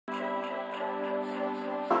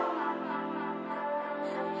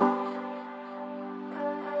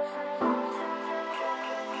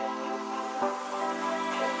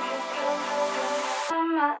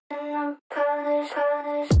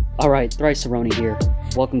Alright, Thricearoni here.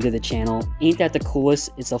 Welcome to the channel. Ain't that the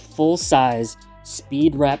coolest? It's a full-size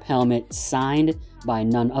speed wrap helmet signed by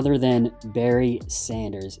none other than Barry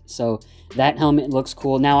Sanders. So that helmet looks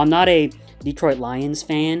cool. Now, I'm not a Detroit Lions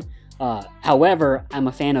fan. However, I'm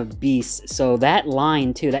a fan of Beasts. So that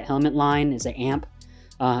line too, that helmet line is an amp,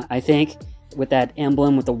 I think, with that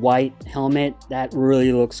emblem with the white helmet. That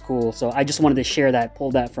really looks cool. So I just wanted to share that,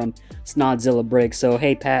 pulled that from Snodzilla Breaks. So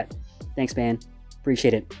hey Pat, thanks man,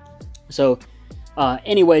 appreciate it. So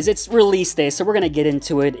anyways, it's release day, so we're gonna get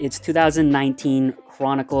into it. It's 2019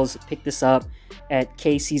 Chronicles. Pick this up at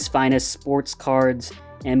Casey's Finest Sports Cards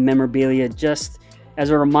and Memorabilia. Just as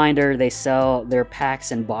a reminder, they sell their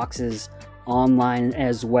packs and boxes online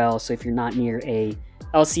as well. So if you're not near a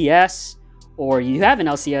LCS, or you have an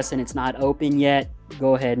LCS and it's not open yet,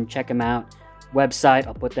 go ahead and check them out. Website,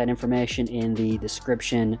 I'll put that information in the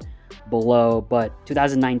description below. But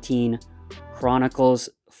 2019 Chronicles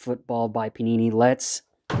football by Panini. Let's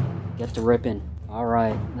get to ripping. All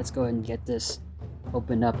right, let's go ahead and get this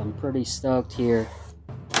opened up. I'm pretty stoked here.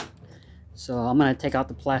 So I'm gonna take out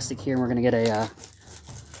the plastic here, and we're gonna get a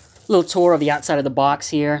little tour of the outside of the box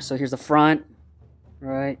here. So here's the front,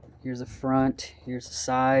 right? Here's the front, here's the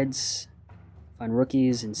sides. Find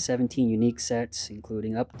rookies in 17 unique sets,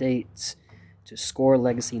 including updates to Score,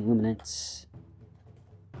 Legacy, and Luminance.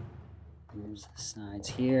 Here's the sides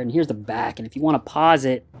here, and here's the back. And if you want to pause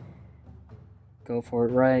it, go for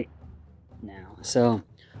it right now. So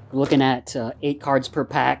we're looking at 8 cards per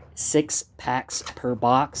pack, 6 packs per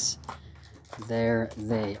box. There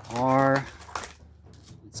they are.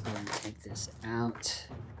 Let's go and take this out.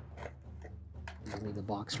 I'll leave the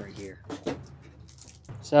box right here.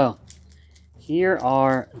 So here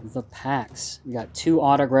are the packs. We got 2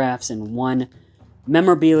 autographs and 1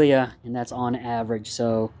 memorabilia, and that's on average.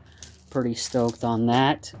 So pretty stoked on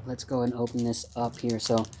that. Let's go and open this up here.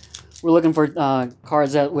 So we're looking for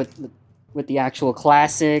cards that with the actual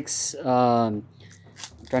classics. I'm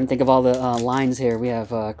trying to think of all the lines here. We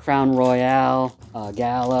have Crown Royale,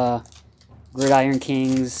 Gala, Gridiron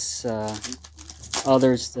Kings,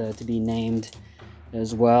 others to be named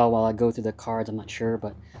as well. While I go through the cards, I'm not sure,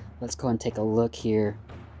 but let's go and take a look here.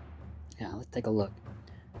 Yeah, let's take a look.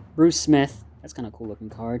 Bruce Smith, that's kind of a cool looking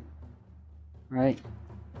card, right?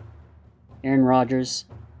 Aaron Rodgers.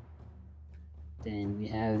 Then we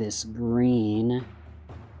have this green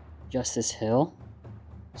Justice Hill.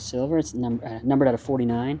 Silver, it's numbered out of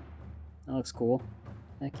 49. That looks cool.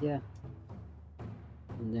 Heck yeah.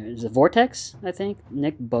 And there's a Vortex, I think.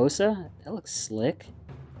 Nick Bosa. That looks slick.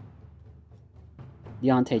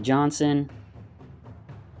 Deontay Johnson.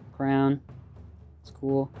 Crown. It's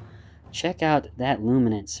cool. Check out that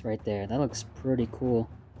Luminance right there. That looks pretty cool.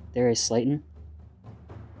 Darius Slayton.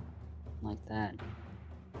 Like that.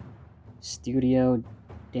 Studio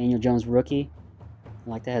Daniel Jones rookie.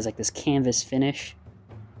 Like that, has like this canvas finish.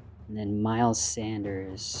 And then Miles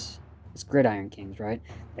Sanders. It's Gridiron Kings, right?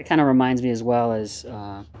 That kind of reminds me as well as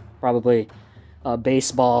probably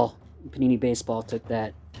baseball. Panini Baseball took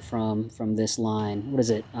that from this line. What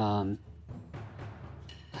is it? I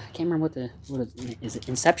can't remember what is it,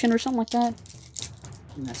 Inception or something like that?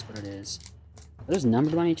 I think that's what it is. Are those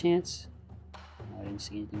numbered by any chance? I didn't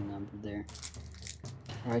see anything numbered there.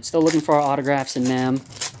 Alright, still looking for our autographs and mem.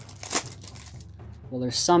 Well,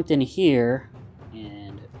 there's something here,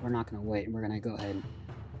 and we're not going to wait. We're going to go ahead and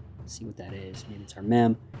see what that is. Maybe it's our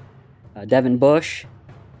mem. Devin Bush.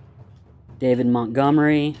 David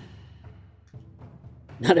Montgomery.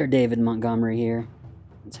 Another David Montgomery here.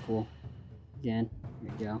 That's cool. Again,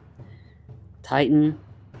 there you go. Titan.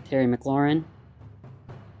 Terry McLaurin.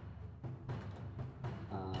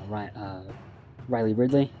 Riley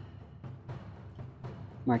Ridley.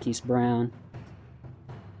 Marquise Brown.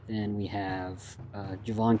 Then we have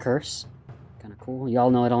Javon Curse. Kind of cool. Y'all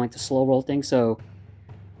know I don't like the slow roll thing, so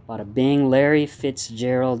bada bing. Larry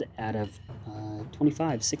Fitzgerald out of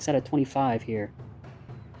 25. 6 out of 25 here.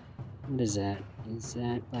 What is that? Is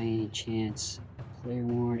that by any chance player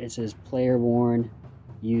worn? It says player worn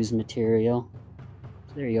used material.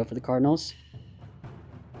 So there you go for the Cardinals.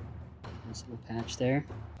 Nice little patch there.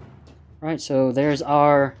 Alright, so there's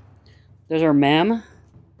our mem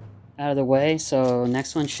out of the way. So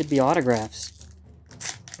next one should be autographs.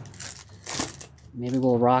 Maybe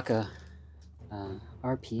we'll rock a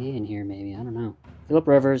RPA in here, maybe. I don't know. Phillip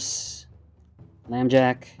Rivers,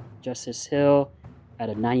 Lambjack, Justice Hill out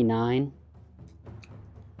of 99.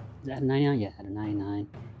 Is that a 99? Yeah, out of 99.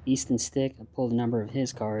 Easton Stick, I pulled a number of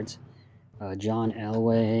his cards. John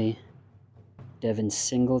Elway, Devin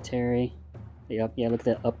Singletary. Yep, yeah, look at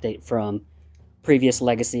that update from previous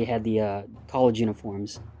Legacy. Had the college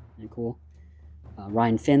uniforms. Isn't that cool?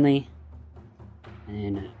 Ryan Finley,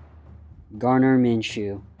 and Garner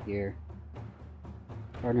Minshew here.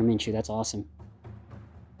 Gardner Minshew, that's awesome.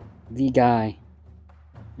 The guy,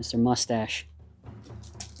 Mr. Mustache.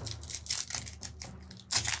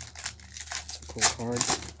 That's a cool card.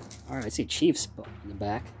 All right, I see Chiefs in the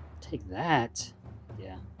back. Take that.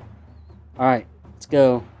 Yeah. All right, let's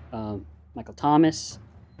go. Michael Thomas,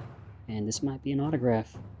 and this might be an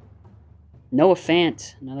autograph. Noah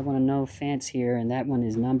Fant, another one of Noah Fant's here, and that one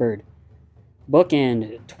is numbered.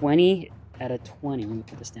 Bookend, 20 out of 20. Let me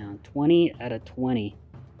put this down. 20 out of 20.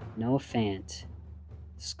 Noah Fant.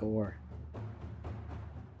 Score.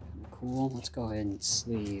 Cool. Let's go ahead and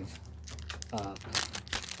sleeve up.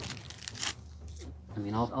 I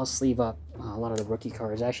mean, I'll sleeve up a lot of the rookie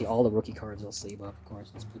cards. Actually, all the rookie cards I'll sleeve up, of course.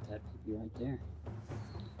 Let's put that puppy right there.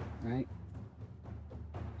 All right.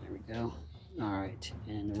 There we go. All right.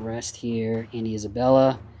 And the rest here, Andy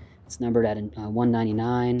Isabella. It's numbered at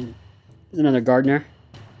 199. There's another Gardner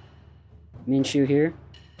Minshew here.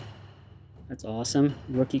 That's awesome.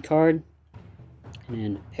 Rookie card. And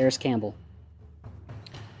then Paris Campbell.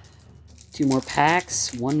 2 more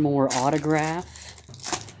packs. 1 more autograph.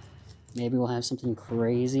 Maybe we'll have something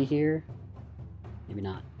crazy here. Maybe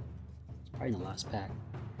not. It's probably in the last pack.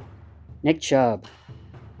 Nick Chubb.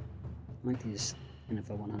 I like these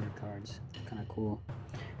NFL 100 cards. They're kind of cool.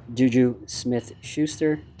 Juju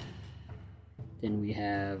Smith-Schuster. Then we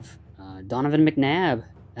have Donovan McNabb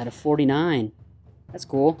out of 49. That's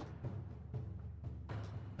cool.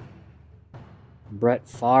 Brett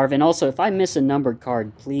Favre. And also, if I miss a numbered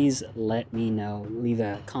card, please let me know. Leave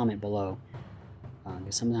a comment below.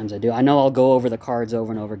 Because sometimes I do. I know I'll go over the cards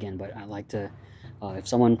over and over again, but I like to, if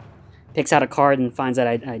someone picks out a card and finds that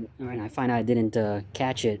I find I didn't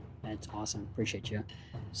catch it, that's awesome. Appreciate you.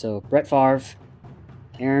 So, Brett Favre,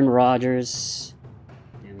 Aaron Rodgers,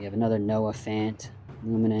 and we have another Noah Fant,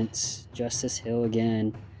 Luminance, Justice Hill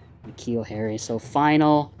again, N'Keal Harry. So,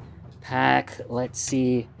 final pack. Let's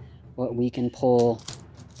see what we can pull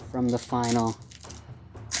from the final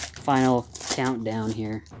countdown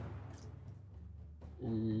here.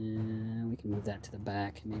 We can move that to the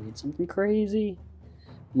back. Maybe it's something crazy.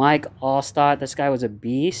 Mike Allstott. This guy was a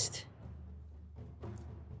beast.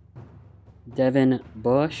 Devin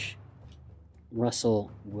Bush.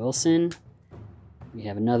 Russell Wilson. We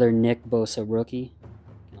have another Nick Bosa rookie.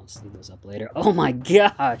 I'll sleeve those up later. Oh my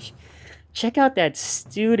gosh. Check out that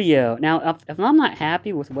studio. Now, if I'm not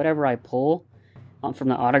happy with whatever I pull from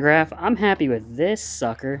the autograph, I'm happy with this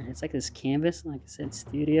sucker. It's like this canvas, like I said,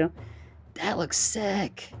 studio. That looks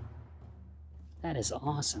sick. That is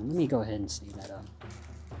awesome. Let me go ahead and sleeve that up.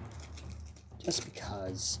 Just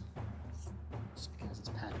because it's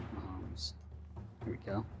Patrick Mahomes. Here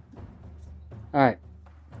we go. Alright.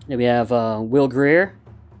 Then we have Will Greer.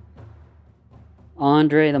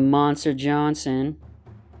 Andre the Monster Johnson.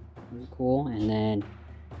 Really cool. And then,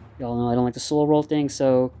 y'all know I don't like the solo roll thing,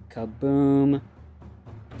 so kaboom.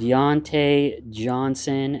 Deontay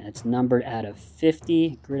Johnson. It's numbered out of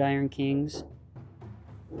 50. Gridiron Kings.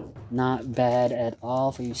 Not bad at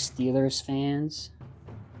all for you Steelers fans.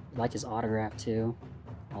 I like his autograph too.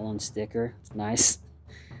 All on sticker. It's nice.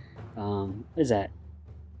 What is that?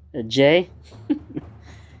 A J?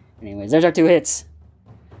 Anyways, there's our 2 hits.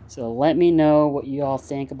 So let me know what you all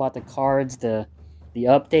think about the cards, the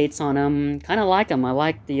updates on them. Kind of like them. I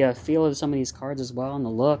like the feel of some of these cards as well and the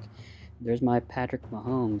look. There's my Patrick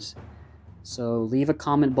Mahomes. So leave a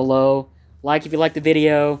comment below. Like if you like the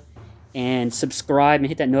video. And subscribe and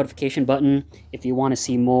hit that notification button if you want to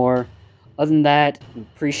see more. Other than that, we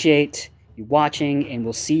appreciate you watching. And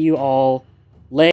we'll see you all